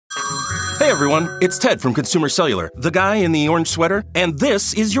Hey everyone, it's Ted from Consumer Cellular, the guy in the orange sweater, and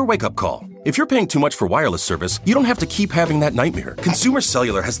this is your wake-up call. If you're paying too much for wireless service, you don't have to keep having that nightmare. Consumer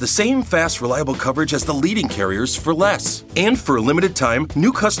Cellular has the same fast, reliable coverage as the leading carriers for less. And for a limited time,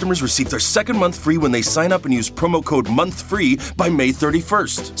 new customers receive their second month free when they sign up and use promo code MONTHFREE by May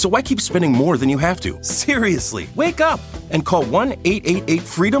 31st. So why keep spending more than you have to? Seriously, wake up and call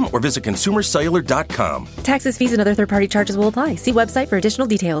 1-888-FREEDOM or visit consumercellular.com. Taxes, fees, and other third-party charges will apply. See website for additional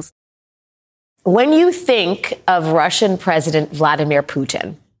details. When you think of Russian President Vladimir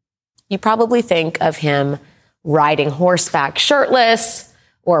Putin, you probably think of him riding horseback shirtless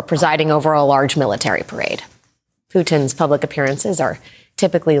or presiding over a large military parade. Putin's public appearances are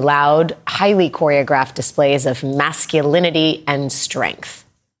typically loud, highly choreographed displays of masculinity and strength,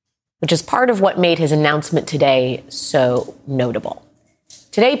 which is part of what made his announcement today so notable.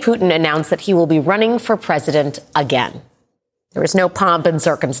 Today, Putin announced that he will be running for president again. There was no pomp and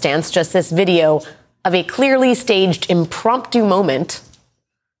circumstance, just this video of a clearly staged impromptu moment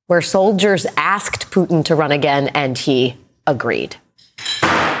where soldiers asked Putin to run again, and he agreed.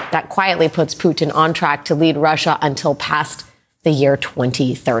 That quietly puts Putin on track to lead Russia until past the year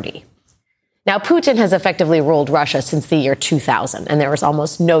 2030. Now, Putin has effectively ruled Russia since the year 2000, and there is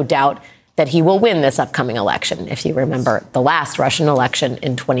almost no doubt that he will win this upcoming election. If you remember the last Russian election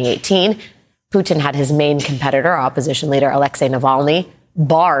in 2018, Putin had his main competitor, opposition leader Alexei Navalny,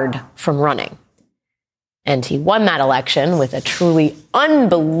 barred from running. And he won that election with a truly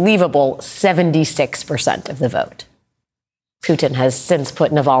unbelievable 76% of the vote. Putin has since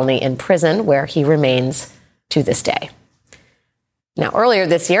put Navalny in prison, where he remains to this day. Now, earlier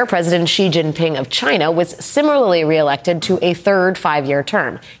this year, President Xi Jinping of China was similarly reelected to a third 5-year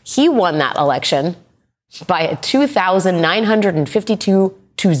term. He won that election by a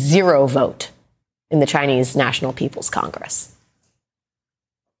 2,952-0 vote in the Chinese National People's Congress.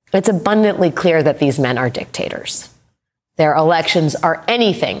 It's abundantly clear that these men are dictators. Their elections are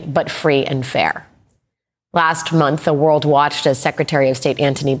anything but free and fair. Last month, the world watched as Secretary of State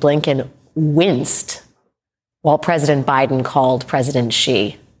Antony Blinken winced while President Biden called President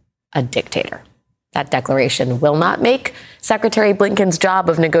Xi a dictator. That declaration will not make Secretary Blinken's job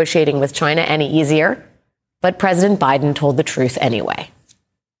of negotiating with China any easier, but President Biden told the truth anyway.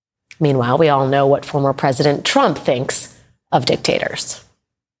 Meanwhile, we all know what former President Trump thinks of dictators.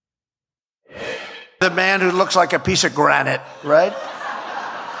 The man who looks like a piece of granite, right?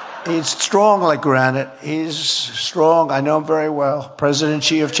 He's strong like granite. He's strong. I know him very well. President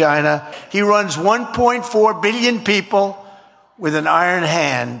Xi of China. He runs 1.4 billion people with an iron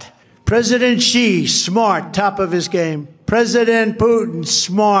hand. President Xi, smart, top of his game. President Putin,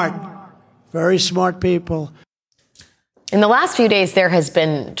 smart. Very smart people. In the last few days, there has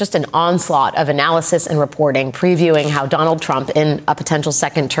been just an onslaught of analysis and reporting previewing how Donald Trump, in a potential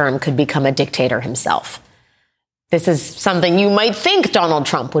second term, could become a dictator himself. This is something you might think Donald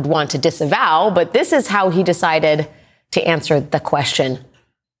Trump would want to disavow, but this is how he decided to answer the question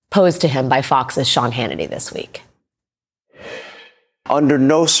posed to him by Fox's Sean Hannity this week. Under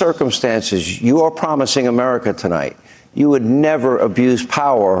no circumstances, you are promising America tonight, you would never abuse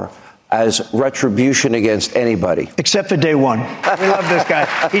power as retribution against anybody. Except for day one. We love this guy.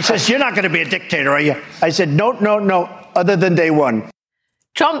 He says, you're not going to be a dictator, are you? I said, no, other than day one.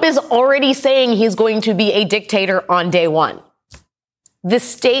 Trump is already saying he's going to be a dictator on day one. The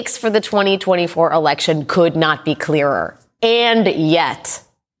stakes for the 2024 election could not be clearer. And yet,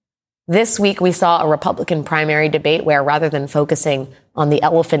 this week we saw a Republican primary debate where, rather than focusing on the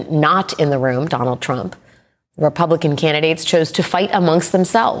elephant not in the room, Donald Trump, Republican candidates chose to fight amongst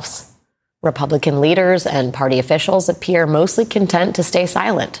themselves. Republican leaders and party officials appear mostly content to stay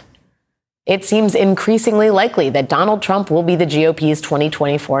silent. It seems increasingly likely that Donald Trump will be the GOP's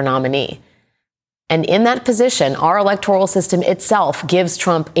 2024 nominee. And in that position, our electoral system itself gives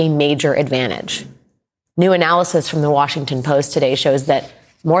Trump a major advantage. New analysis from the Washington Post today shows that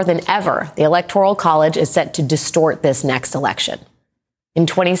more than ever, the Electoral College is set to distort this next election. In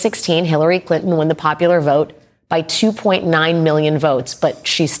 2016, Hillary Clinton won the popular vote by 2.9 million votes, but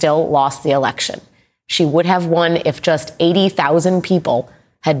she still lost the election. She would have won if just 80,000 people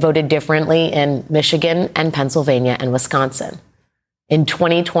had voted differently in Michigan and Pennsylvania and Wisconsin. In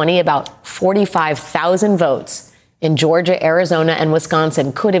 2020, about 45,000 votes in Georgia, Arizona, and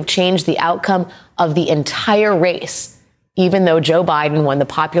Wisconsin could have changed the outcome of the entire race, even though Joe Biden won the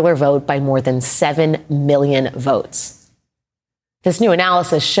popular vote by more than 7 million votes. This new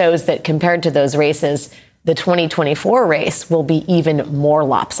analysis shows that compared to those races, the 2024 race will be even more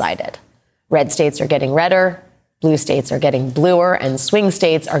lopsided. Red states are getting redder, blue states are getting bluer, and swing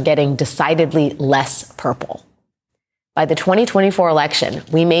states are getting decidedly less purple. By the 2024 election,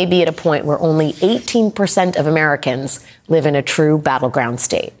 we may be at a point where only 18% of Americans live in a true battleground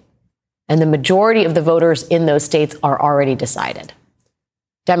state. And the majority of the voters in those states are already decided.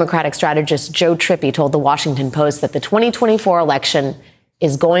 Democratic strategist Joe Trippi told the Washington Post that the 2024 election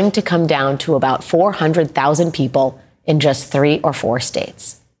is going to come down to about 400,000 people in just 3 or 4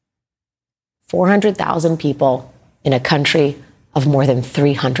 states. 400,000 people in a country of more than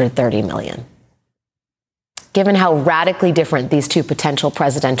 330 million. Given how radically different these two potential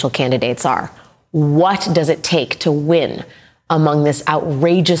presidential candidates are, what does it take to win among this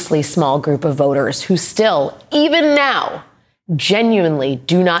outrageously small group of voters who still, even now, genuinely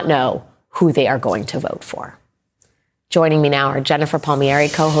do not know who they are going to vote for? Joining me now are Jennifer Palmieri,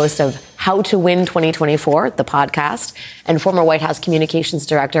 co-host of How to Win 2024, the podcast, and former White House communications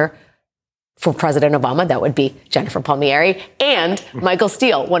director for President Obama. That would be Jennifer Palmieri, and Michael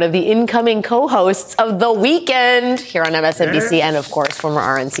Steele, one of the incoming co-hosts of The Weekend here on MSNBC, and of course, former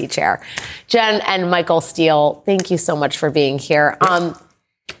RNC chair. Jen and Michael Steele, thank you so much for being here.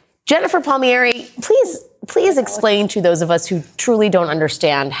 Jennifer Palmieri, please explain to those of us who truly don't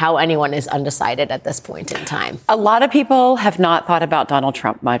understand how anyone is undecided at this point in time. A lot of people have not thought about Donald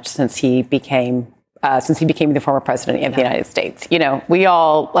Trump much since he became the former president of the United States. You know, we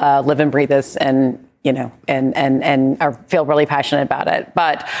all live and breathe this, and you know, and feel really passionate about it.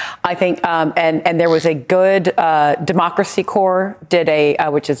 But I think, and there was a good Democracy Corps did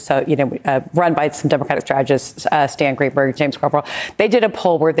which is run by some Democratic strategists, Stan Greenberg, James Carville. They did a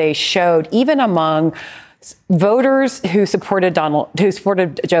poll where they showed even among voters who supported Joe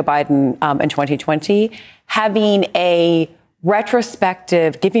Biden in 2020, having a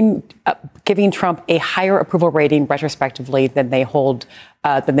retrospective, giving Trump a higher approval rating retrospectively than they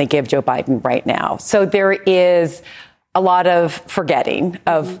give Joe Biden right now. So there is a lot of forgetting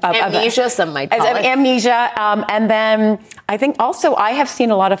of amnesia, some might call it. Amnesia. And then I think also I have seen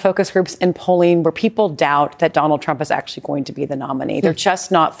a lot of focus groups in polling where people doubt that Donald Trump is actually going to be the nominee. They're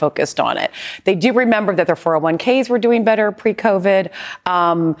just not focused on it. They do remember that their 401ks were doing better pre-COVID.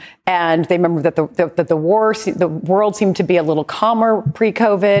 And they remember that the world seemed to be a little calmer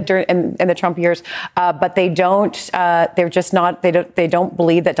pre-COVID in the Trump years. But they don't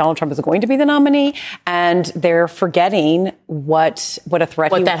believe that Donald Trump is going to be the nominee. And they're forgetting what a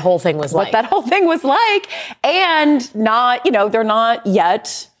threat that whole thing was like, and they're not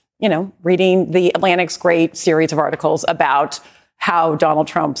yet reading the Atlantic's great series of articles about how Donald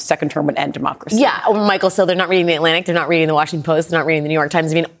Trump's second term would end democracy. Yeah, Michael, so they're not reading the Atlantic, they're not reading the Washington Post, they're not reading the New York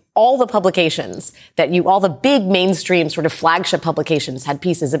Times. I mean, all the publications all the big mainstream sort of flagship publications had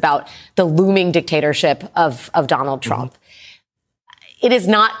pieces about the looming dictatorship of Donald Trump. It is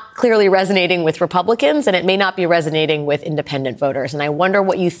not clearly resonating with Republicans, and it may not be resonating with independent voters. And I wonder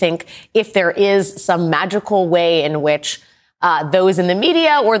what you think, if there is some magical way in which those in the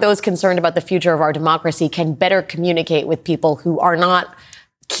media or those concerned about the future of our democracy can better communicate with people who are not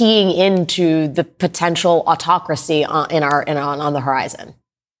keying into the potential autocracy on the horizon.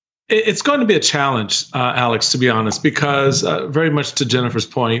 It's going to be a challenge, Alex, to be honest, because very much to Jennifer's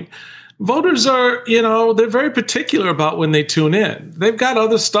point, voters are, they're very particular about when they tune in. They've got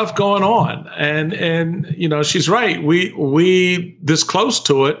other stuff going on. And she's right. We this close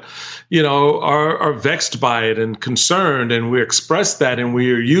to it, are vexed by it and concerned. And we express that. And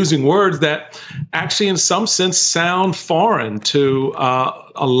we are using words that actually, in some sense, sound foreign to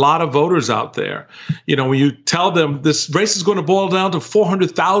a lot of voters out there. When you tell them this race is going to boil down to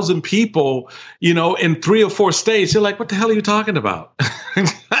 400,000 people, in 3 or 4 states, you're like, what the hell are you talking about?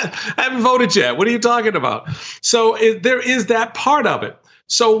 I haven't voted yet. What are you talking about? So there is that part of it.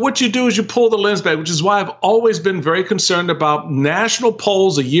 So what you do is you pull the lens back, which is why I've always been very concerned about national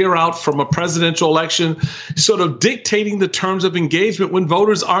polls a year out from a presidential election, sort of dictating the terms of engagement when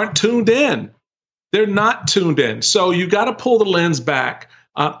voters aren't tuned in. They're not tuned in. So you got to pull the lens back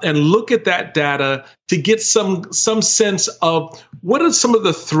and look at that data to get some sense of what are some of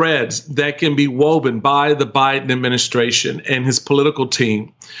the threads that can be woven by the Biden administration and his political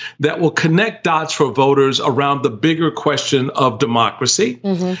team that will connect dots for voters around the bigger question of democracy,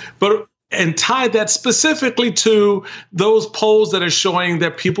 and tie that specifically to those polls that are showing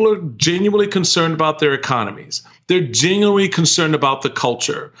that people are genuinely concerned about their economies. They're genuinely concerned about the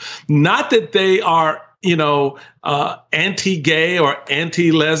culture. Not that they are anti-gay or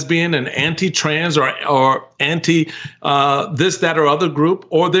anti-lesbian and anti-trans or anti this, that, or other group,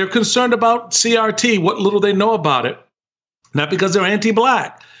 or they're concerned about CRT, what little they know about it. Not because they're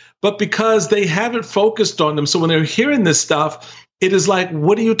anti-Black, but because they haven't focused on them. So when they're hearing this stuff, it is like,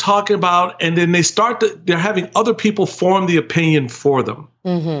 what are you talking about? And then they're having other people form the opinion for them.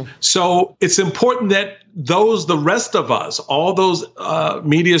 So it's important that the rest of us, all those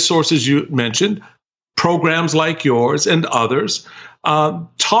media sources you mentioned, programs like yours and others,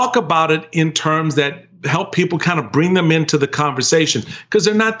 talk about it in terms that help people kind of bring them into the conversation, because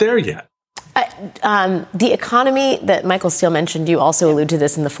they're not there yet. The economy that Michael Steele mentioned, you also allude to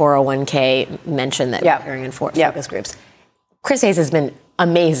this in the 401k mention that we're hearing in focus groups. Chris Hayes has been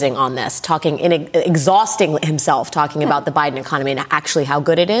amazing on this, exhausting himself, talking about the Biden economy and actually how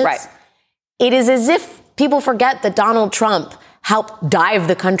good it is. Right. It is as if people forget that Donald Trump helped dive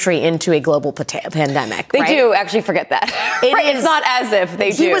the country into a global pandemic. They do actually forget that. It's not as if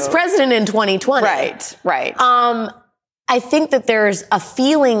they do. He was president in 2020. Right. I think that there's a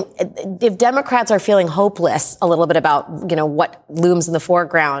feeling, if Democrats are feeling hopeless a little bit about, what looms in the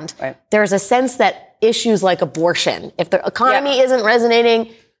foreground, there's a sense that issues like abortion, if the economy isn't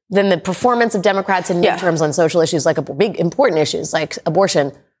resonating, then the performance of Democrats in midterms on social issues, like big important issues like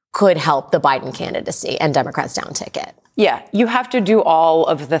abortion, could help the Biden candidacy and Democrats down ticket. Yeah, you have to do all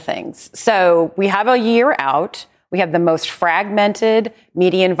of the things. So we have a year out. We have the most fragmented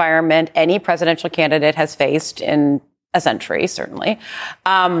media environment any presidential candidate has faced in a century, certainly.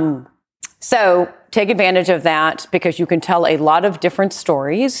 So take advantage of that, because you can tell a lot of different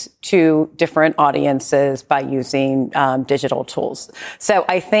stories to different audiences by using digital tools. So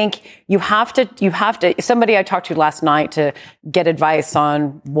I think you have to, somebody I talked to last night to get advice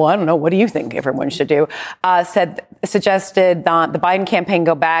on, well, I don't know, what do you think everyone should do? Suggested that the Biden campaign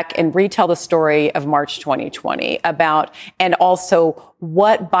go back and retell the story of March 2020 and also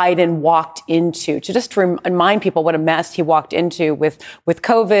what Biden walked into, to just remind people what a mess he walked into with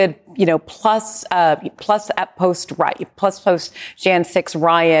COVID, plus post Jan 6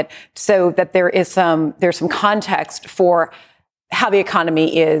 riot, so that there's some context for how the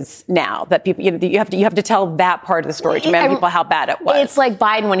economy is now, that people, you have to tell that part of the story to remind people how bad it was. It's like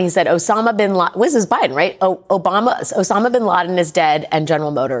Biden when he said Osama bin Laden, this is Biden, right? Osama bin Laden is dead and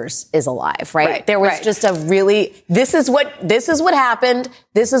General Motors is alive, right? There was just this is what happened.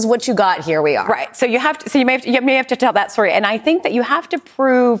 This is what you got. Here we are. Right. So you may have to tell that story. And I think that you have to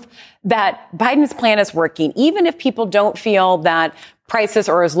prove that Biden's plan is working, even if people don't feel that prices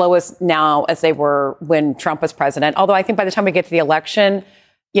are as low as now as they were when Trump was president. Although I think by the time we get to the election,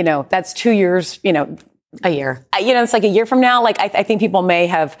 that's 2 years, a year. It's like a year from now. Like I think people may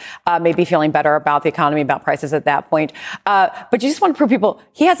have maybe feeling better about the economy, about prices at that point. But you just want to prove people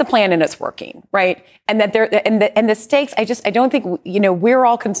he has a plan and it's working, right? And that the stakes. I don't think we're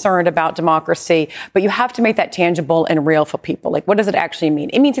all concerned about democracy, but you have to make that tangible and real for people. Like, what does it actually mean?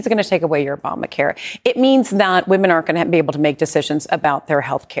 It means it's going to take away your Obamacare. It means that women aren't going to be able to make decisions about their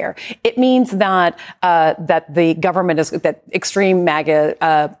health care. It means that that the government that extreme MAGA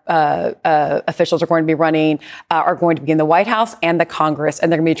officials are going to be are going to be in the White House and the Congress,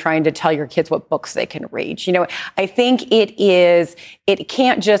 and they're going to be trying to tell your kids what books they can read. I think it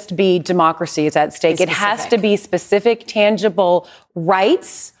can't just be democracy is at stake. It has to be specific, tangible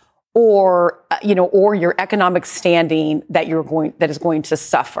rights or your economic standing that is going to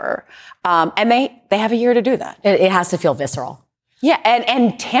suffer. And they have a year to do that. It has to feel visceral. Yeah.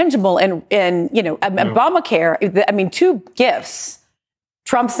 And tangible and Obamacare, two gifts.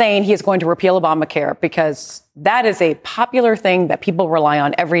 Trump saying he is going to repeal Obamacare because that is a popular thing that people rely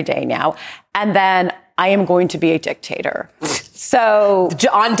on every day now. And then I am going to be a dictator. So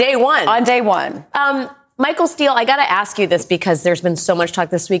on day one. Michael Steele, I got to ask you this because there's been so much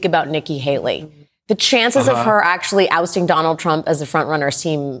talk this week about Nikki Haley. The chances of her actually ousting Donald Trump as a front runner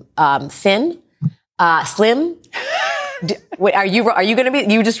seem slim. Wait, are you going to be?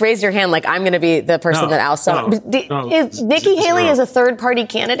 You just raised your hand like I'm going to be the person that ousts someone. Is Nikki Haley as a third party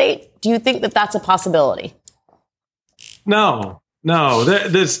candidate? Do you think that that's a possibility? No.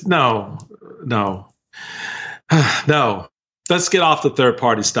 Let's get off the third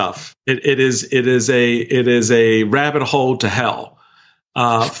party stuff. It is a rabbit hole to hell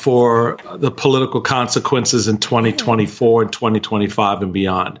for the political consequences in 2024 and 2025 and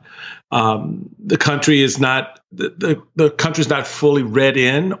beyond. The country is not the country's not fully read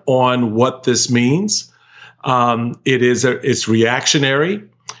in on what this means. It's reactionary.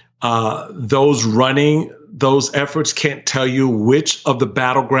 Those efforts can't tell you which of the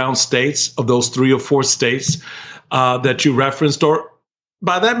battleground states of those 3 or 4 states that you referenced, or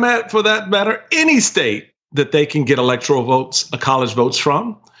for that matter, any state that they can get electoral votes, college votes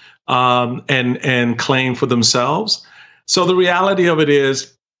from, and claim for themselves. So the reality of it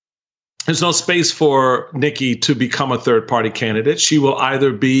is, there's no space for Nikki to become a third-party candidate. She will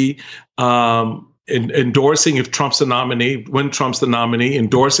either be endorsing if Trump's the nominee, when Trump's the nominee,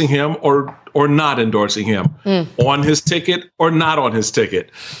 endorsing him or not endorsing him, on his ticket or not on his ticket.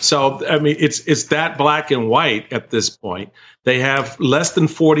 So, I mean, it's that black and white at this point. They have less than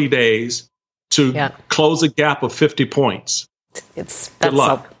 40 days to close a gap of 50 points. Good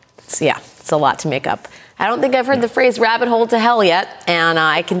luck. It's a lot to make up. I don't think I've heard the phrase rabbit hole to hell yet. And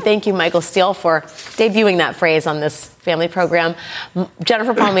I can thank you, Michael Steele, for debuting that phrase on this family program.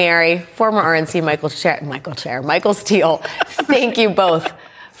 Jennifer Palmieri, former RNC Michael Steele, thank you both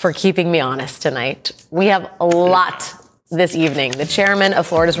for keeping me honest tonight. We have a lot this evening. The chairman of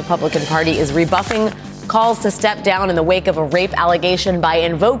Florida's Republican Party is rebuffing calls to step down in the wake of a rape allegation by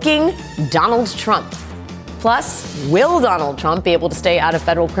invoking Donald Trump. Plus, will Donald Trump be able to stay out of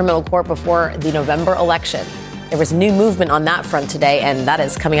federal criminal court before the November election? There was new movement on that front today, and that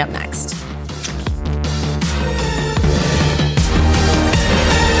is coming up next.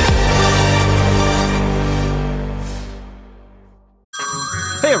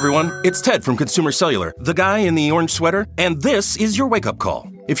 Hey everyone, it's Ted from Consumer Cellular, the guy in the orange sweater, and this is your wake-up call.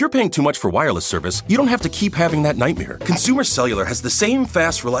 If you're paying too much for wireless service, you don't have to keep having that nightmare. Consumer Cellular has the same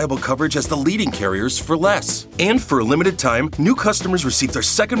fast, reliable coverage as the leading carriers for less. And for a limited time, new customers receive their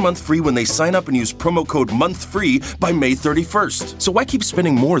second month free when they sign up and use promo code MONTHFREE by May 31st. So why keep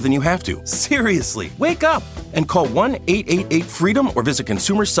spending more than you have to? Seriously, wake up and call 1-888-FREEDOM or visit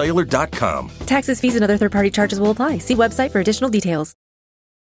consumercellular.com. Taxes, fees, and other third-party charges will apply. See website for additional details.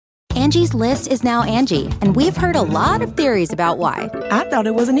 Angie's List is now Angie, and we've heard a lot of theories about why. I thought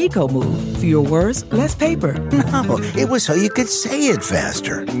it was an eco move. Fewer words, less paper. No, it was so you could say it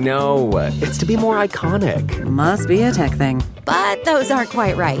faster. No, it's to be more iconic. Must be a tech thing. But those aren't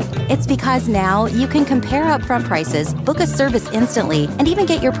quite right. It's because now you can compare upfront prices, book a service instantly, and even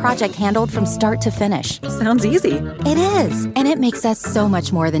get your project handled from start to finish. Sounds easy. It is, and it makes us so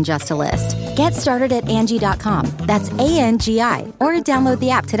much more than just a list. Get started at Angie.com. That's ANGI, or download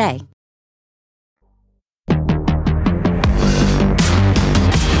the app today.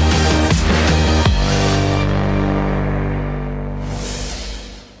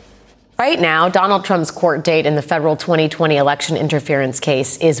 Right now, Donald Trump's court date in the federal 2020 election interference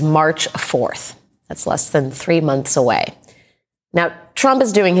case is March 4th. That's less than 3 months away. Now, Trump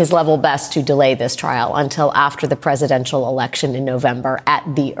is doing his level best to delay this trial until after the presidential election in November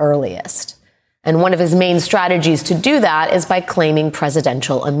at the earliest. And one of his main strategies to do that is by claiming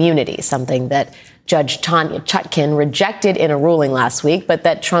presidential immunity, something that Judge Tanya Chutkan rejected in a ruling last week, but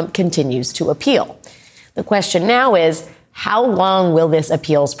that Trump continues to appeal. The question now is, how long will this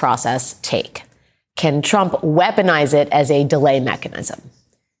appeals process take? Can Trump weaponize it as a delay mechanism?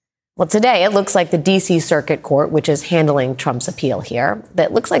 Well, today it looks like the D.C. Circuit Court, which is handling Trump's appeal here,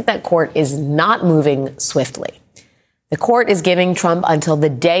 that looks like that court is not moving swiftly. The court is giving Trump until the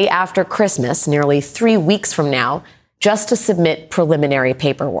day after Christmas, nearly 3 weeks from now, just to submit preliminary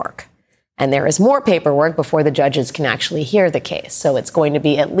paperwork. And there is more paperwork before the judges can actually hear the case. So it's going to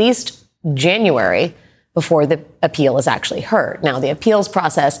be at least January before the appeal is actually heard. Now, the appeals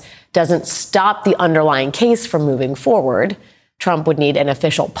process doesn't stop the underlying case from moving forward. Trump would need an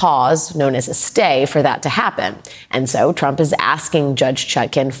official pause, known as a stay, for that to happen. And so Trump is asking Judge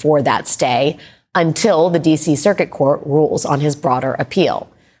Chutkan for that stay until the D.C. Circuit Court rules on his broader appeal.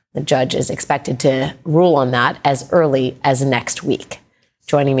 The judge is expected to rule on that as early as next week.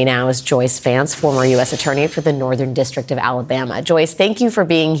 Joining me now is Joyce Vance, former U.S. Attorney for the Northern District of Alabama. Joyce, thank you for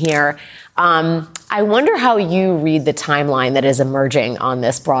being here. I wonder how you read the timeline that is emerging on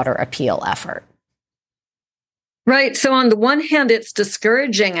this broader appeal effort. Right. So on the one hand, it's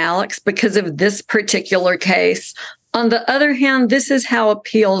discouraging, Alex, because of this particular case. On the other hand, this is how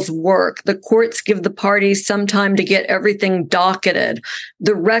appeals work. The courts give the parties some time to get everything docketed.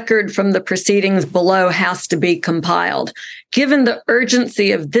 The record from the proceedings below has to be compiled. Given the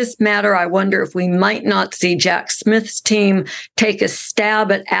urgency of this matter, I wonder if we might not see Jack Smith's team take a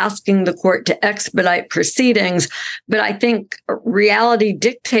stab at asking the court to expedite proceedings. But I think reality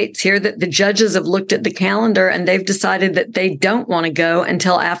dictates here that the judges have looked at the calendar and they've decided that they don't want to go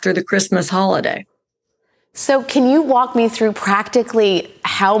until after the Christmas holiday. So can you walk me through practically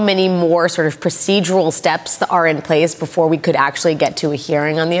how many more sort of procedural steps that are in place before we could actually get to a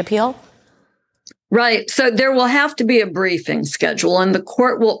hearing on the appeal? Right. So there will have to be a briefing schedule, and the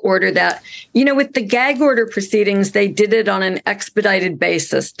court will order that. You know, with the gag order proceedings, they did it on an expedited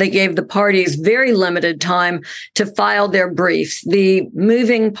basis. They gave the parties very limited time to file their briefs. The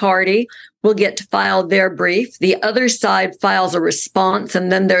moving party will get to file their brief. The other side files a response,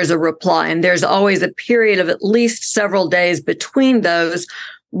 and then there's a reply. And there's always a period of at least several days between those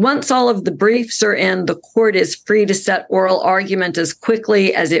Once all of the briefs are in, the court is free to set oral argument as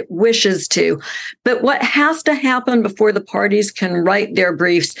quickly as it wishes to. But what has to happen before the parties can write their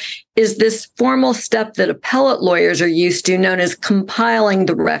briefs is this formal step that appellate lawyers are used to, known as compiling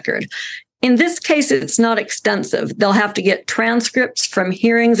the record. In this case, it's not extensive. They'll have to get transcripts from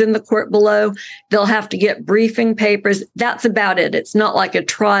hearings in the court below. They'll have to get briefing papers. That's about it. It's not like a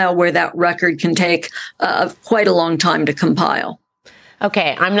trial where that record can take quite a long time to compile.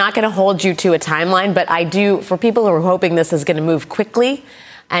 Okay, I'm not going to hold you to a timeline, but I do, for people who are hoping this is going to move quickly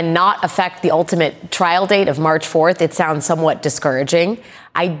and not affect the ultimate trial date of March 4th, it sounds somewhat discouraging.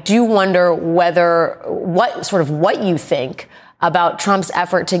 I do wonder what you think about Trump's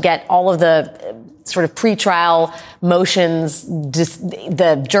effort to get all of the sort of pretrial motions,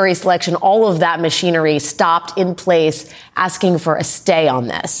 the jury selection, all of that machinery stopped in place, asking for a stay on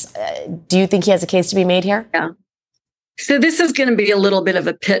this. Do you think he has a case to be made here? Yeah. So this is going to be a little bit of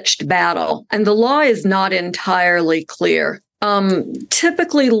a pitched battle, and the law is not entirely clear.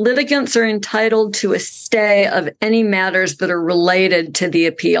 Typically, litigants are entitled to a stay of any matters that are related to the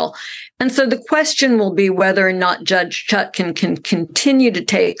appeal. And so the question will be whether or not Judge Chutkan can continue to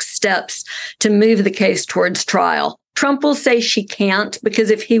take steps to move the case towards trial. Trump will say she can't,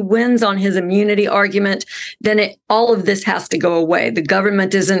 because if he wins on his immunity argument, then all of this has to go away. The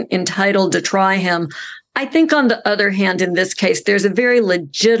government isn't entitled to try him. I think, on the other hand, in this case, there's a very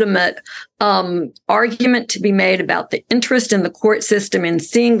legitimate argument to be made about the interest in the court system in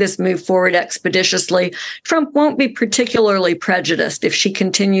seeing this move forward expeditiously. Trump won't be particularly prejudiced if she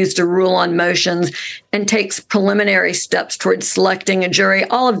continues to rule on motions and takes preliminary steps towards selecting a jury.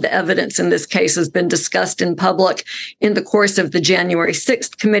 All of the evidence in this case has been discussed in public in the course of the January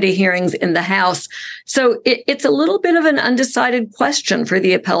 6th committee hearings in the House. So it's a little bit of an undecided question for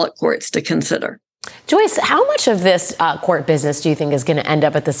the appellate courts to consider. Joyce, how much of this court business do you think is going to end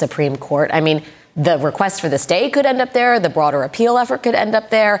up at the Supreme Court? I mean, the request for the stay could end up there. The broader appeal effort could end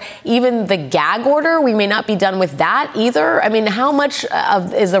up there. Even the gag order, we may not be done with that either. I mean, how much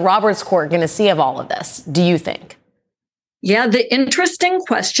is the Roberts Court going to see of all of this, do you think? Yeah, the interesting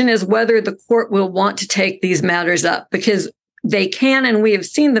question is whether the court will want to take these matters up, because they can, and we have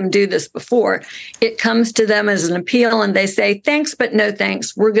seen them do this before. It comes to them as an appeal and they say, thanks, but no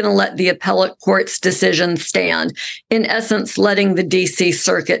thanks. We're going to let the appellate court's decision stand. In essence, letting the D.C.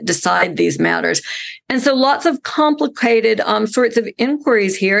 Circuit decide these matters. And so lots of complicated sorts of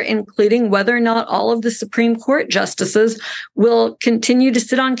inquiries here, including whether or not all of the Supreme Court justices will continue to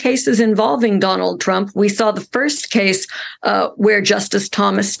sit on cases involving Donald Trump. We saw the first case where Justice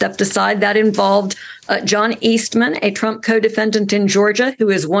Thomas stepped aside. That involved John Eastman, a Trump co-defendant in Georgia, who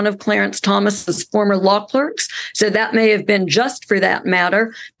is one of Clarence Thomas's former law clerks. So that may have been just for that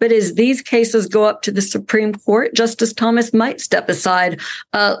matter. But as these cases go up to the Supreme Court, Justice Thomas might step aside,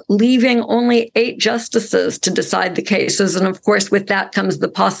 leaving only 8 justices to decide the cases. And of course, with that comes the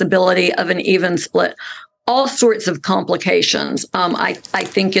possibility of an even split. All sorts of complications, I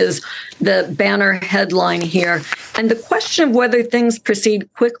think, is the banner headline here. And the question of whether things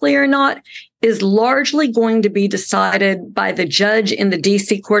proceed quickly or not is largely going to be decided by the judge in the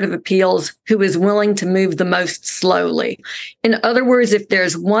D.C. Court of Appeals who is willing to move the most slowly. In other words, if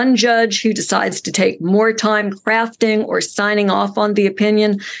there's one judge who decides to take more time crafting or signing off on the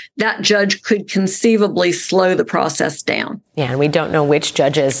opinion, that judge could conceivably slow the process down. Yeah, and we don't know which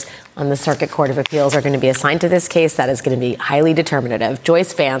judges on the Circuit Court of Appeals are going to be assigned to this case. That is going to be highly determinative.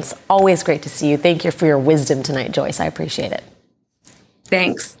 Joyce Vance, always great to see you. Thank you for your wisdom tonight, Joyce. I appreciate it.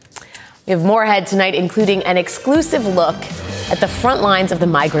 Thanks. We have more ahead tonight, including an exclusive look at the front lines of the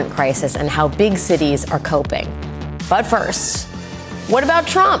migrant crisis and how big cities are coping. But first, what about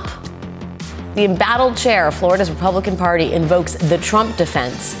Trump? The embattled chair of Florida's Republican Party invokes the Trump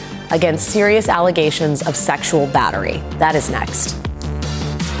defense against serious allegations of sexual battery. That is next.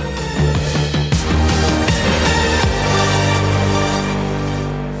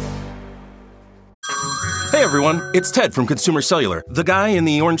 Hey everyone, it's Ted from Consumer Cellular, the guy in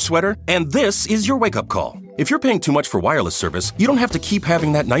the orange sweater, and this is your wake-up call. If you're paying too much for wireless service, you don't have to keep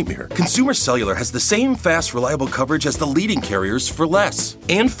having that nightmare. Consumer Cellular has the same fast, reliable coverage as the leading carriers for less.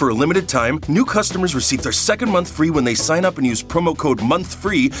 And for a limited time, new customers receive their second month free when they sign up and use promo code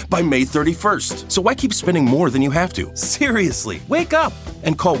MONTHFREE by May 31st. So why keep spending more than you have to? Seriously, wake up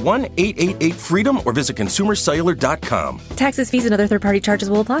and call 1-888-FREEDOM or visit consumercellular.com. Taxes, fees, and other third-party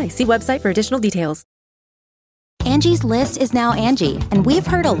charges will apply. See website for additional details. Angie's List is now Angie, and we've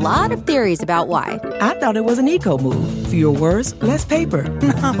heard a lot of theories about why. I thought it was an eco move. Fewer words, less paper.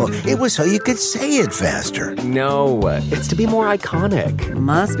 No, it was so you could say it faster. No, it's to be more iconic.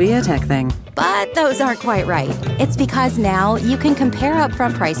 Must be a tech thing. But those aren't quite right. It's because now you can compare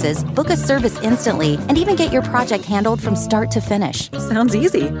upfront prices, book a service instantly, and even get your project handled from start to finish. Sounds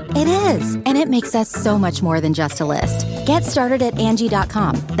easy. It is, and it makes us so much more than just a list. Get started at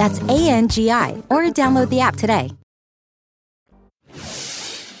Angie.com. That's ANGI, or download the app today.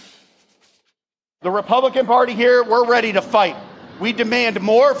 The Republican Party here, we're ready to fight. We demand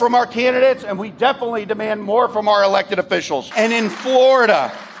more from our candidates, and we definitely demand more from our elected officials. And in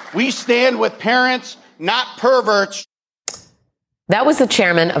Florida, we stand with parents, not perverts. That was the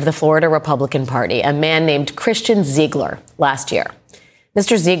chairman of the Florida Republican Party, a man named Christian Ziegler, last year.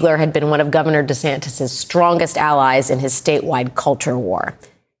 Mr. Ziegler had been one of Governor DeSantis' strongest allies in his statewide culture war.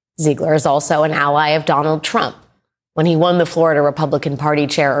 Ziegler is also an ally of Donald Trump. When he won the Florida Republican Party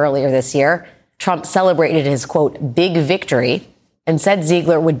chair earlier this year, Trump celebrated his, quote, big victory and said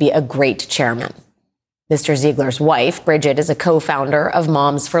Ziegler would be a great chairman. Mr. Ziegler's wife, Bridget, is a co-founder of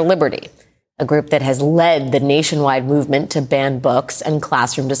Moms for Liberty, a group that has led the nationwide movement to ban books and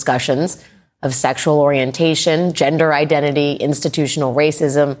classroom discussions of sexual orientation, gender identity, institutional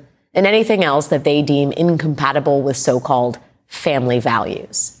racism, and anything else that they deem incompatible with so-called family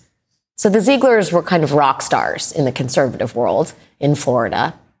values. So the Zieglers were kind of rock stars in the conservative world in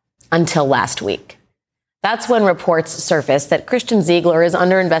Florida until last week. That's when reports surfaced that Christian Ziegler is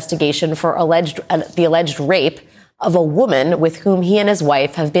under investigation for the alleged rape of a woman with whom he and his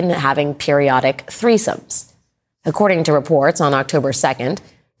wife have been having periodic threesomes. According to reports on October 2nd,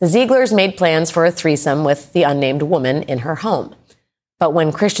 the Zieglers made plans for a threesome with the unnamed woman in her home. But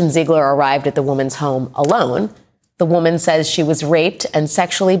when Christian Ziegler arrived at the woman's home alone, the woman says she was raped and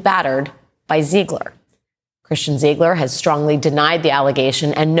sexually battered by Ziegler. Christian Ziegler has strongly denied the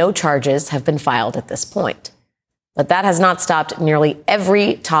allegation, and no charges have been filed at this point. But that has not stopped nearly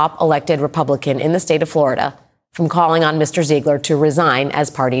every top elected Republican in the state of Florida from calling on Mr. Ziegler to resign as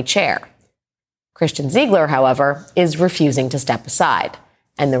party chair. Christian Ziegler, however, is refusing to step aside.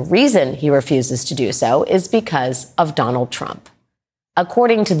 And the reason he refuses to do so is because of Donald Trump.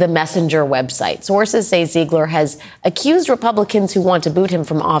 According to the Messenger website, sources say Ziegler has accused Republicans who want to boot him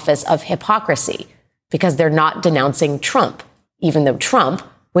from office of hypocrisy because they're not denouncing Trump, even though Trump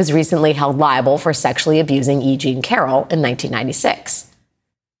was recently held liable for sexually abusing E. Jean Carroll in 1996.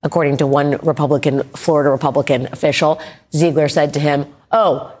 According to one Florida Republican official, Ziegler said to him,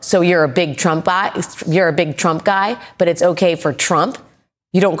 "Oh, so you're a big Trump guy? You're a big Trump guy, but it's okay for Trump?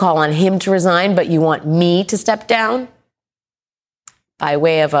 You don't call on him to resign, but you want me to step down?" By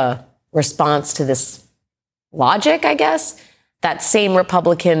way of a response to this logic, I guess, that same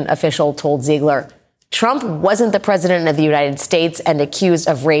Republican official told Ziegler, Trump wasn't the president of the United States and accused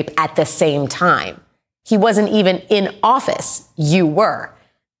of rape at the same time. He wasn't even in office. You were.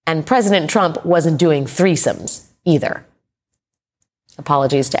 And President Trump wasn't doing threesomes either.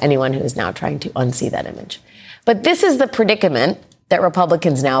 Apologies to anyone who is now trying to unsee that image. But this is the predicament that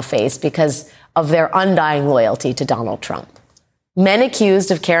Republicans now face because of their undying loyalty to Donald Trump. Men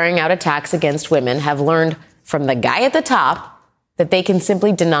accused of carrying out attacks against women have learned from the guy at the top that they can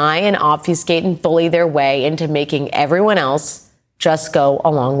simply deny and obfuscate and bully their way into making everyone else just go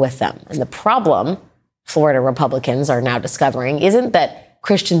along with them. And the problem Florida Republicans are now discovering isn't that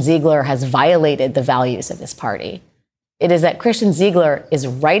Christian Ziegler has violated the values of his party. It is that Christian Ziegler is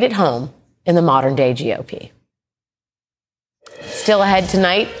right at home in the modern day GOP. Still ahead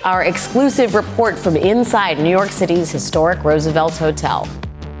tonight, our exclusive report from inside New York City's historic Roosevelt Hotel.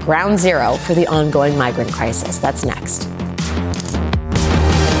 Ground zero for the ongoing migrant crisis. That's next.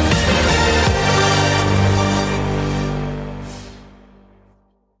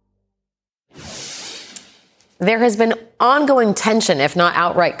 There has been ongoing tension, if not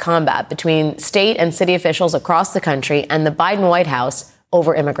outright combat, between state and city officials across the country and the Biden White House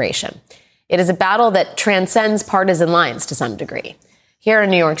over immigration. It is a battle that transcends partisan lines to some degree. Here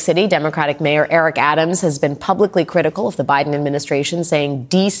in New York City, Democratic Mayor Eric Adams has been publicly critical of the Biden administration, saying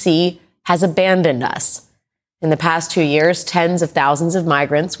D.C. has abandoned us. In the past 2 years, tens of thousands of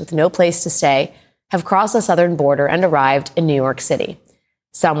migrants with no place to stay have crossed the southern border and arrived in New York City.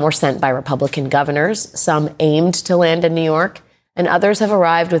 Some were sent by Republican governors, some aimed to land in New York, and others have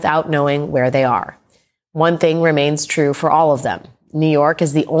arrived without knowing where they are. One thing remains true for all of them. New York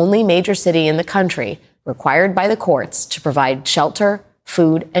is the only major city in the country required by the courts to provide shelter,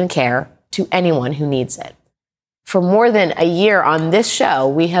 food, and care to anyone who needs it. For more than a year on this show,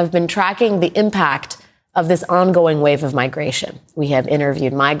 we have been tracking the impact of this ongoing wave of migration. We have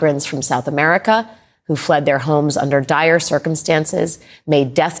interviewed migrants from South America who fled their homes under dire circumstances,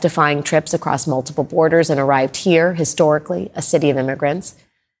 made death-defying trips across multiple borders, and arrived here, historically a city of immigrants.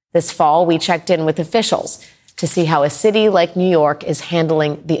 This fall, we checked in with officials to see how a city like New York is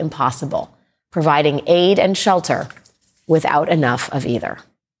handling the impossible, providing aid and shelter without enough of either.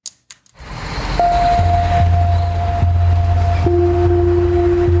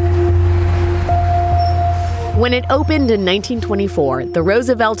 When it opened in 1924, the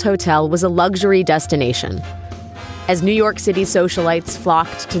Roosevelt Hotel was a luxury destination. As New York City socialites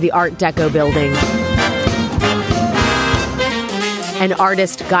flocked to the Art Deco building, and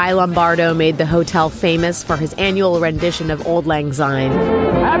artist Guy Lombardo made the hotel famous for his annual rendition of Auld Lang Syne.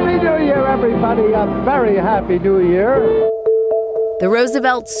 Happy New Year, everybody. A very happy New Year. The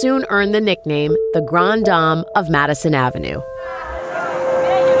Roosevelts soon earned the nickname the Grande Dame of Madison Avenue.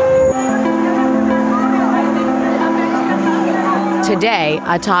 Today,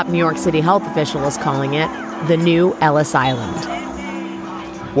 a top New York City health official is calling it the new Ellis Island.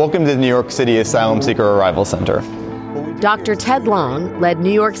 Welcome to the New York City Asylum Seeker Arrival Center. Dr. Ted Long led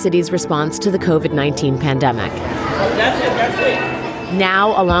New York City's response to the COVID-19 pandemic. That's it.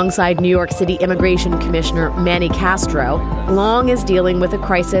 Now, alongside New York City Immigration Commissioner Manny Castro, Long is dealing with a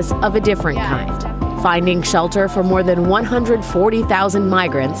crisis of a different kind, finding shelter for more than 140,000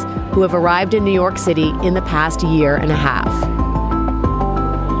 migrants who have arrived in New York City in the past year and a half.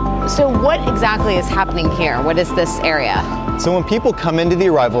 So what exactly is happening here? What is this area? So when people come into the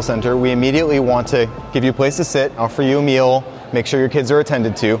arrival center, we immediately want to give you a place to sit, offer you a meal, make sure your kids are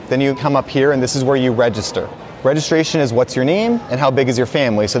attended to. Then you come up here and this is where you register. Registration is what's your name and how big is your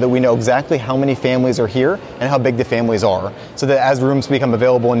family, so that we know exactly how many families are here and how big the families are, so that as rooms become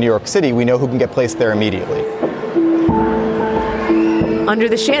available in New York City, we know who can get placed there immediately. Under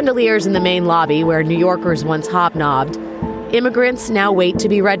the chandeliers in the main lobby, where New Yorkers once hobnobbed, immigrants now wait to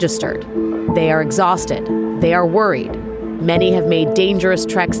be registered. They are exhausted. They are worried. Many have made dangerous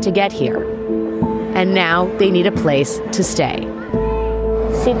treks to get here. And now they need a place to stay.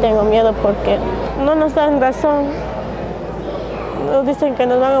 Sí tengo miedo porque no nos dan razón. Nos dicen que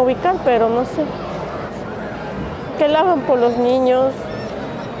nos van a ubicar, pero no sé. Que la hagan por los niños.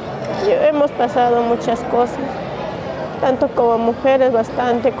 Hemos pasado muchas cosas. Tanto como mujeres,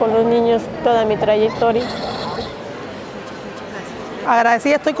 bastante, con los niños, toda mi trayectoria.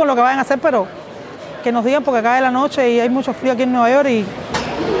 Agradecida estoy con lo que vayan a hacer, pero que nos digan porque cae la noche y hay mucho frío aquí en Nueva York y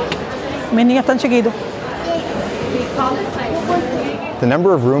mis niños están chiquitos. The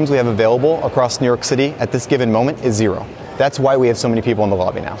number of rooms we have available across New York City at this given moment is 0. That's why we have so many people in the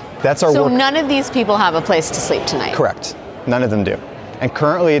lobby now. That's our So work. none of these people have a place to sleep tonight? Correct. None of them do. And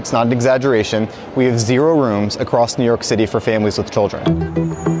currently, it's not an exaggeration, we have 0 rooms across New York City for families with children.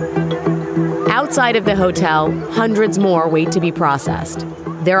 Outside of the hotel, hundreds more wait to be processed.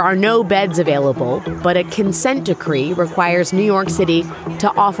 There are no beds available, but a consent decree requires New York City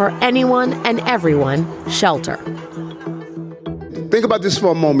to offer anyone and everyone shelter. Think about this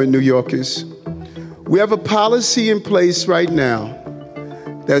for a moment, New Yorkers. We have a policy in place right now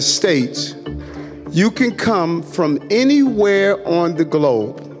that states you can come from anywhere on the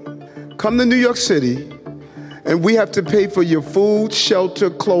globe, come to New York City, and we have to pay for your food,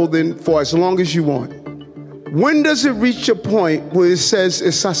 shelter, clothing for as long as you want. When does it reach a point where it says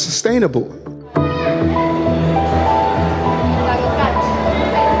it's not sustainable?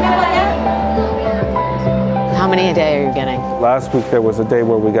 How many a day are you getting? Last week there was a day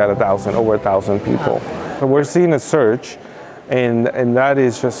where we got over 1,000 people. So we're seeing a surge, and that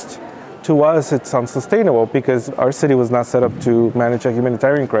is just, to us, it's unsustainable because our city was not set up to manage a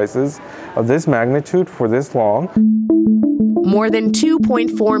humanitarian crisis of this magnitude for this long. More than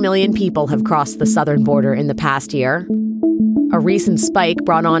 2.4 million people have crossed the southern border in the past year. A recent spike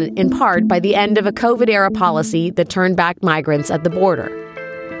brought on in part by the end of a COVID-era policy that turned back migrants at the border.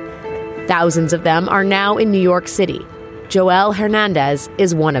 Thousands of them are now in New York City. Joel Hernandez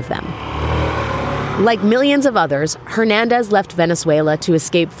is one of them. Like millions of others, Hernandez left Venezuela to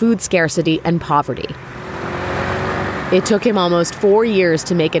escape food scarcity and poverty. It took him almost 4 years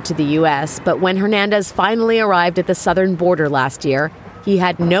to make it to the U.S., but when Hernandez finally arrived at the southern border last year, he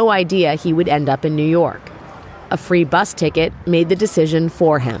had no idea he would end up in New York. A free bus ticket made the decision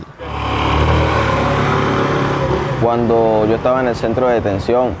for him. Cuando yo estaba en el centro de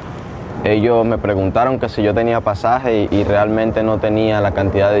detención, ellos me preguntaron que si yo tenía pasaje y realmente no tenía la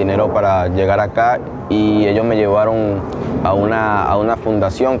cantidad de dinero para llegar acá, y ellos me llevaron a una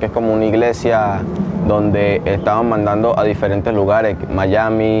fundación que es como una iglesia donde estaban mandando a diferentes lugares,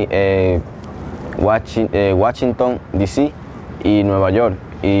 Miami, Washington, D.C. y Nueva York.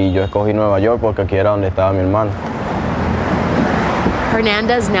 Y yo escogí Nueva York porque aquí era donde estaba mi hermano.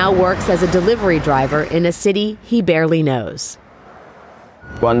 Hernandez now works as a delivery driver in a city he barely knows.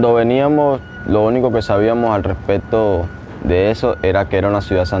 Cuando veníamos, lo único que sabíamos al respecto de eso era que era una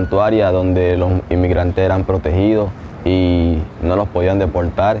ciudad santuaria donde los inmigrantes eran protegidos y no los podían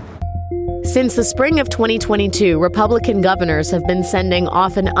deportar. Since the spring of 2022, Republican governors have been sending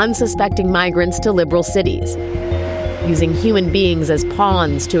often unsuspecting migrants to liberal cities, using human beings as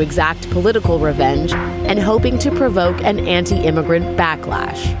pawns to exact political revenge and hoping to provoke an anti-immigrant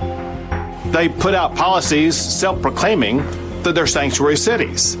backlash. They put out policies self-proclaiming that they're sanctuary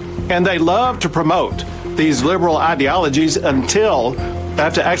cities, and they love to promote these liberal ideologies until they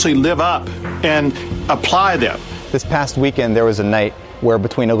have to actually live up and apply them. This past weekend, there was a night where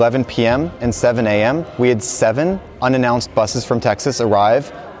between 11 p.m. and 7 a.m., we had 7 unannounced buses from Texas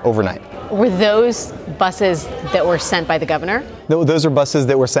arrive overnight. Were those buses that were sent by the governor? Those are buses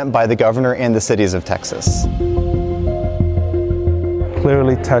that were sent by the governor and the cities of Texas.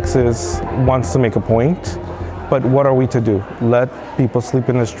 Clearly, Texas wants to make a point, but what are we to do? Let people sleep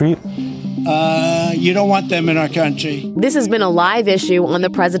in the street? You don't want them in our country. This has been a live issue on the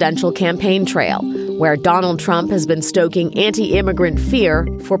presidential campaign trail, where Donald Trump has been stoking anti-immigrant fear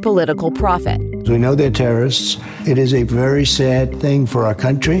for political profit. We know they're terrorists. It is a very sad thing for our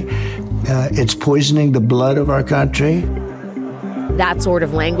country. It's poisoning the blood of our country. That sort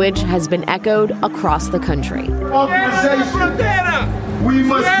of language has been echoed across the country. We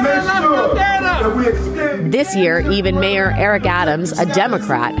must make sure that we extend. This year, even Mayor Eric Adams, a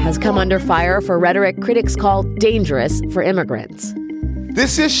Democrat, has come under fire for rhetoric critics call dangerous for immigrants.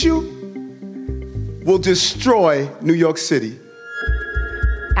 This issue will destroy New York City.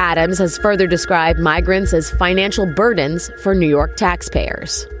 Adams has further described migrants as financial burdens for New York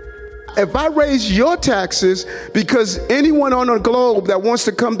taxpayers. If I raise your taxes because anyone on the globe that wants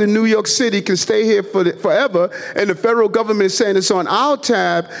to come to New York City can stay here forever, and the federal government is saying it's on our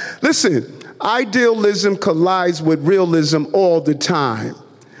tab, listen, idealism collides with realism all the time.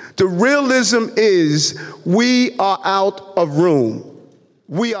 The realism is we are out of room.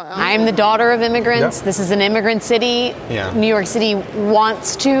 I am the daughter of immigrants. Yep. This is an immigrant city. Yeah. New York City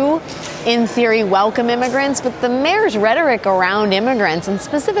wants to, in theory, welcome immigrants, but the mayor's rhetoric around immigrants, and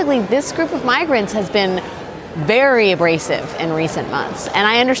specifically this group of migrants, has been very abrasive in recent months. And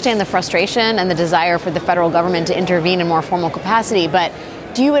I understand the frustration and the desire for the federal government to intervene in more formal capacity, but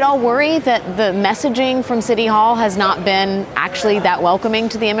do you at all worry that the messaging from City Hall has not been actually that welcoming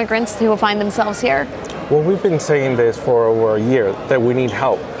to the immigrants who will find themselves here? Well, we've been saying this for over a year, that we need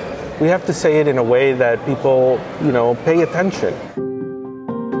help. We have to say it in a way that people, pay attention.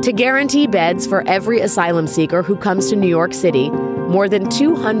 To guarantee beds for every asylum seeker who comes to New York City, more than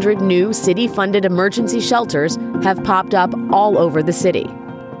 200 new city-funded emergency shelters have popped up all over the city.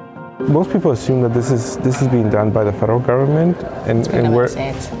 Most people assume that this is being done by the federal government, and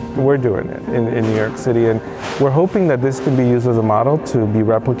we're doing it in New York City, and we're hoping that this can be used as a model to be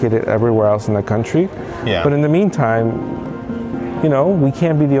replicated everywhere else in the country. Yeah. But in the meantime, we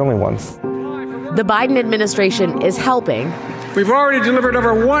can't be the only ones. The Biden administration is helping. We've already delivered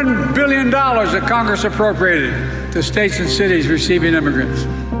over $1 billion that Congress appropriated to states and cities receiving immigrants.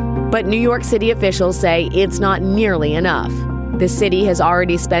 But New York City officials say it's not nearly enough. The city has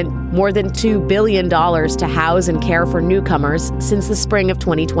already spent more than $2 billion to house and care for newcomers since the spring of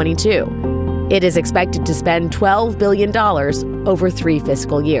 2022. It is expected to spend $12 billion over 3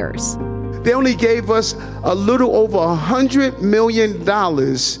 fiscal years. They only gave us a little over $100 million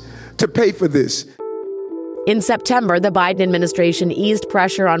to pay for this. In September, the Biden administration eased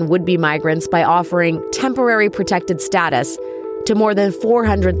pressure on would-be migrants by offering temporary protected status to more than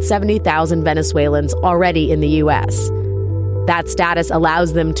 470,000 Venezuelans already in the U.S. That status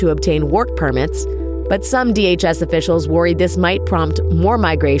allows them to obtain work permits, but some DHS officials worry this might prompt more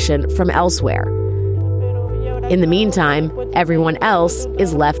migration from elsewhere. In the meantime, everyone else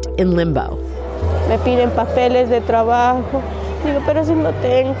is left in limbo. Me piden papeles de trabajo. Digo, pero si no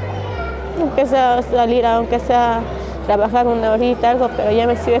tengo, aunque sea salir, aunque sea trabajar una horita, algo, pero ya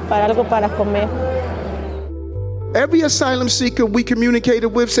me sirve para algo para comer. Every asylum seeker we communicated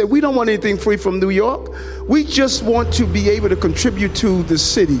with said, we don't want anything free from New York. We just want to be able to contribute to the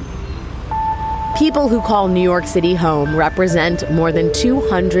city. People who call New York City home represent more than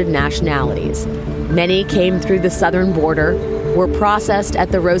 200 nationalities. Many came through the southern border, were processed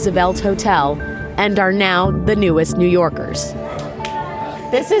at the Roosevelt Hotel, and are now the newest New Yorkers.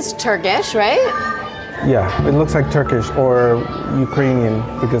 This is Turkish, right? Yeah, it looks like Turkish or Ukrainian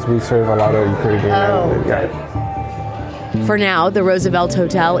because we serve a lot of Ukrainian. Yeah. For now, the Roosevelt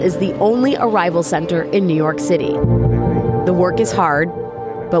Hotel is the only arrival center in New York City. The work is hard,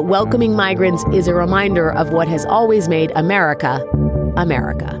 but welcoming migrants is a reminder of what has always made America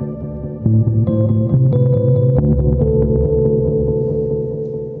America.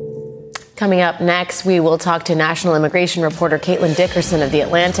 Coming up next, we will talk to national immigration reporter Caitlin Dickerson of The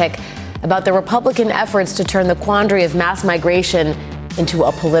Atlantic about the Republican efforts to turn the quandary of mass migration into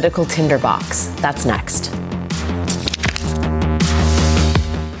a political tinderbox. That's next.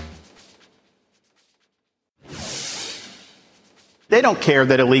 They don't care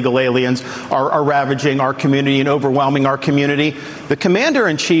that illegal aliens are ravaging our community and overwhelming our community. The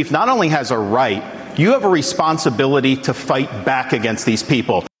commander-in-chief not only has a right, you have a responsibility to fight back against these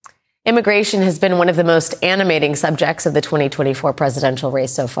people. Immigration has been one of the most animating subjects of the 2024 presidential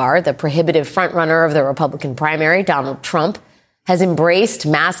race so far. The prohibitive frontrunner of the Republican primary, Donald Trump, has embraced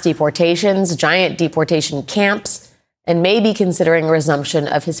mass deportations, giant deportation camps, and may be considering a resumption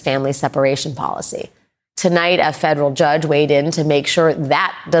of his family separation policy. Tonight, a federal judge weighed in to make sure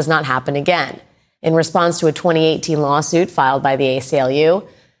that does not happen again. In response to a 2018 lawsuit filed by the ACLU,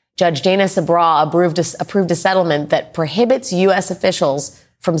 Judge Dana Sabraw approved a settlement that prohibits U.S. officials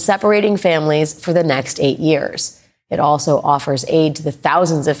from separating families for the next 8 years. It also offers aid to the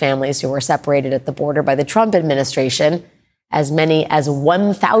thousands of families who were separated at the border by the Trump administration, as many as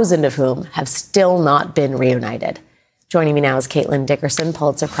 1,000 of whom have still not been reunited. Joining me now is Caitlin Dickerson,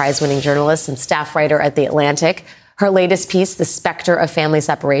 Pulitzer Prize-winning journalist and staff writer at The Atlantic. Her latest piece, The Specter of Family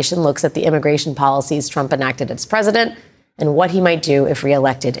Separation, looks at the immigration policies Trump enacted as president and what he might do if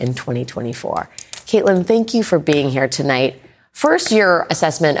reelected in 2024. Caitlin, thank you for being here tonight. First, your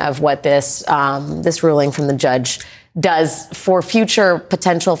assessment of what this ruling from the judge does for future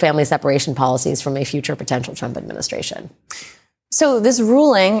potential family separation policies from a future potential Trump administration. So this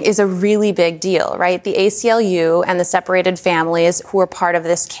ruling is a really big deal, right? The ACLU and the separated families who were part of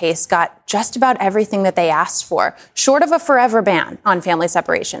this case got just about everything that they asked for, short of a forever ban on family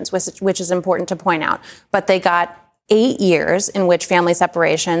separations, which is important to point out. But they got 8 years in which family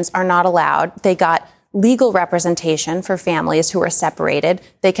separations are not allowed. They got legal representation for families who are separated.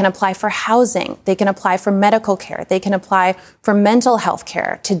 They can apply for housing. They can apply for medical care. They can apply for mental health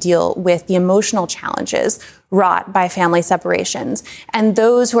care to deal with the emotional challenges wrought by family separations. And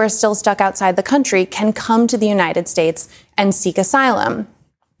those who are still stuck outside the country can come to the United States and seek asylum.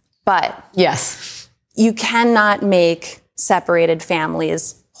 But yes, you cannot make separated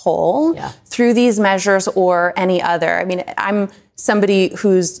families whole through these measures or any other. I mean, I'm somebody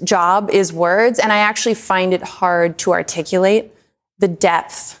whose job is words, and I actually find it hard to articulate the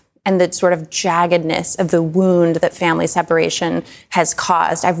depth and the sort of jaggedness of the wound that family separation has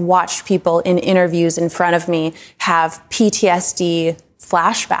caused. I've watched people in interviews in front of me have PTSD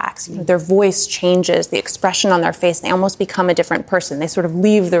flashbacks. You know, their voice changes, the expression on their face, they almost become a different person. They sort of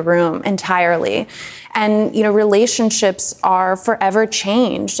leave the room entirely. And, you know, relationships are forever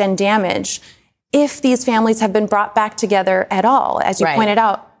changed and damaged if these families have been brought back together at all. As you pointed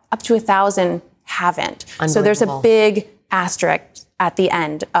out, up to 1,000 haven't. So there's a big asterisk at the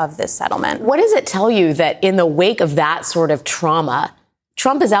end of this settlement. What does it tell you that in the wake of that sort of trauma,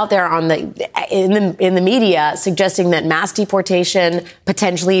 Trump is out there in the media suggesting that mass deportation,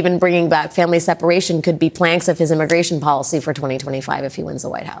 potentially even bringing back family separation, could be planks of his immigration policy for 2025 if he wins the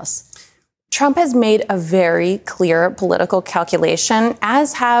White House? Trump has made a very clear political calculation,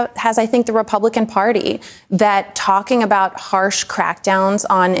 as has, I think, the Republican Party, that talking about harsh crackdowns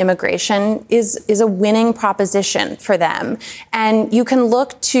on immigration is a winning proposition for them. And you can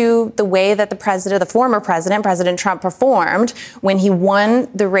look to the way that the former president, President Trump, performed when he won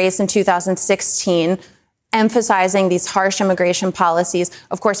the race in 2016, emphasizing these harsh immigration policies.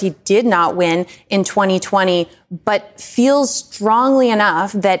 Of course, he did not win in 2020, but feels strongly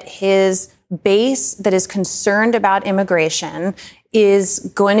enough that his base that is concerned about immigration is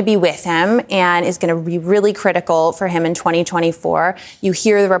going to be with him and is going to be really critical for him in 2024. You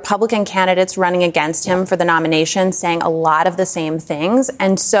hear the Republican candidates running against him for the nomination saying a lot of the same things.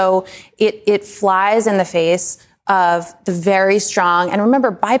 And so it flies in the face of the very strong, and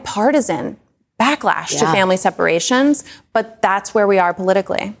remember, bipartisan backlash to family separations, but that's where we are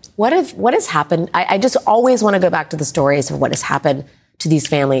politically. What has happened? I just always want to go back to the stories of what has happened to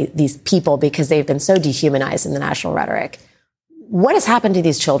these people, because they've been so dehumanized in the national rhetoric. What has happened to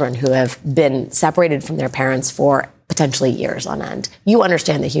these children who have been separated from their parents for potentially years on end? You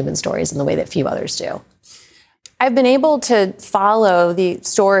understand the human stories in the way that few others do. I've been able to follow the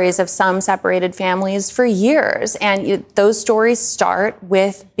stories of some separated families for years, and those stories start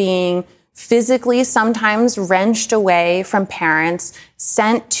with being physically sometimes wrenched away from parents,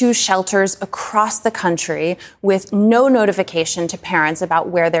 sent to shelters across the country with no notification to parents about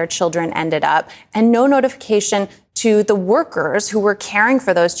where their children ended up, and no notification to the workers who were caring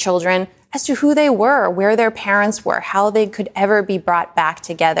for those children as to who they were, where their parents were, how they could ever be brought back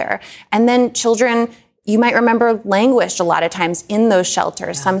together. And then children, you might remember, languished a lot of times in those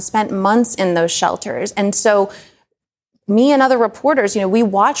shelters. Yeah. Some spent months in those shelters. And so me and other reporters, we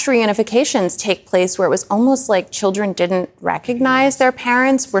watched reunifications take place where it was almost like children didn't recognize their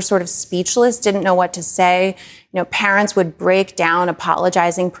parents, were sort of speechless, didn't know what to say. Parents would break down,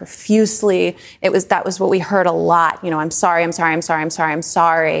 apologizing profusely. That was what we heard a lot. I'm sorry,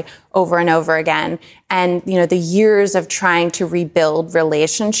 over and over again. And, the years of trying to rebuild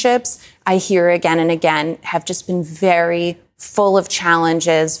relationships, I hear again and again, have just been very full of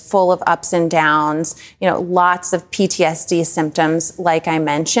challenges, full of ups and downs, lots of PTSD symptoms, like I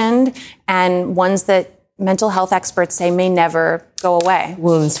mentioned, and ones that mental health experts say may never go away.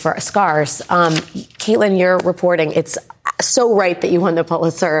 Wounds for scars. Caitlin, you're reporting. It's so right that you won the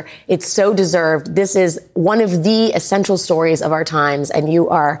Pulitzer. It's so deserved. This is one of the essential stories of our times, and you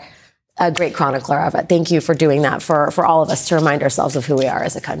are a great chronicler of it. Thank you for doing that for all of us to remind ourselves of who we are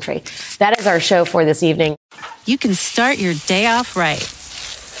as a country. That is our show for this evening. You can start your day off right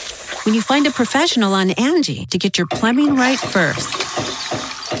when you find a professional on Angie to get your plumbing right first.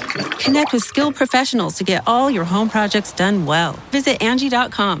 Connect with skilled professionals to get all your home projects done well. Visit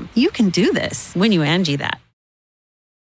Angie.com. You can do this when you Angie that.